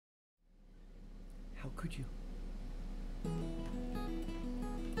could you?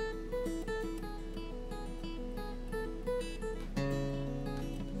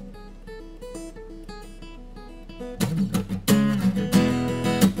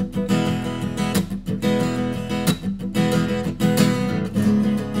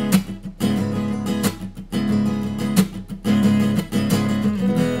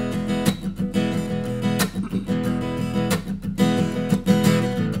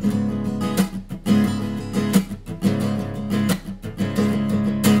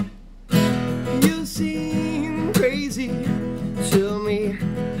 Tell me,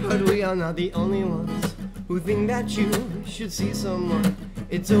 but we are not the only ones who think that you should see someone.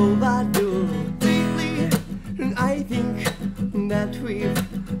 It's overdue lately, and I think that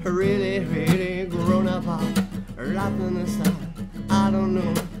we've really grown apart. Right on the start, I don't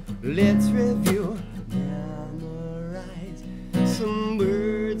know. Let's review, memorize some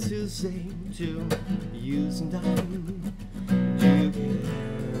words to say to use some time to care.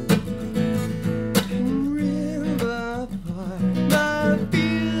 My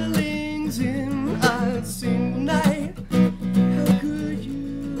feelings in a single night. How could you?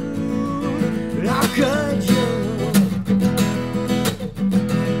 How could you?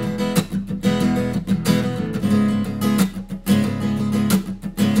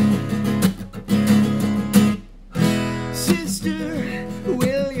 Sister,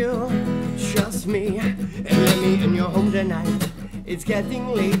 will you trust me and let me in your home tonight? It's getting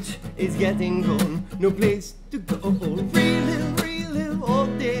late, it's getting cold, no place to go. Relive all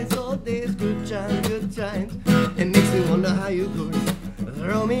days, good times. It makes me wonder how you could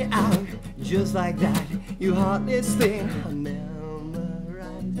throw me out just like that. You heartless thing, I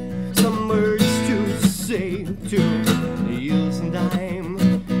memorize some words to say to use some time.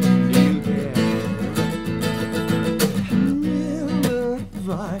 You can remember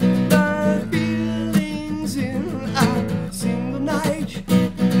my feelings in a single night.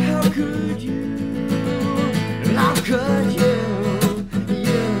 How could you? How could you?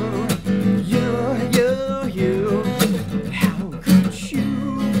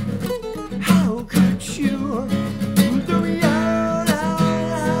 How could you? Throw me out.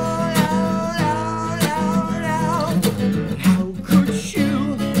 How could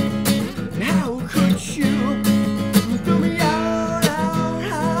you? How could you? Throw me out.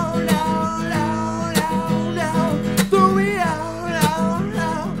 Throw me out.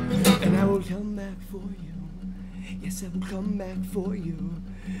 And I will come back for you. Yes, I will come back for you.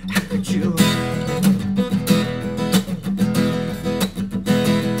 How could you?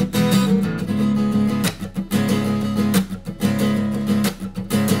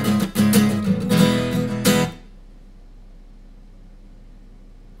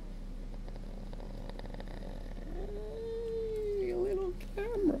 Your little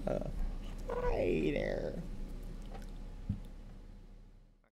camera. Hi there.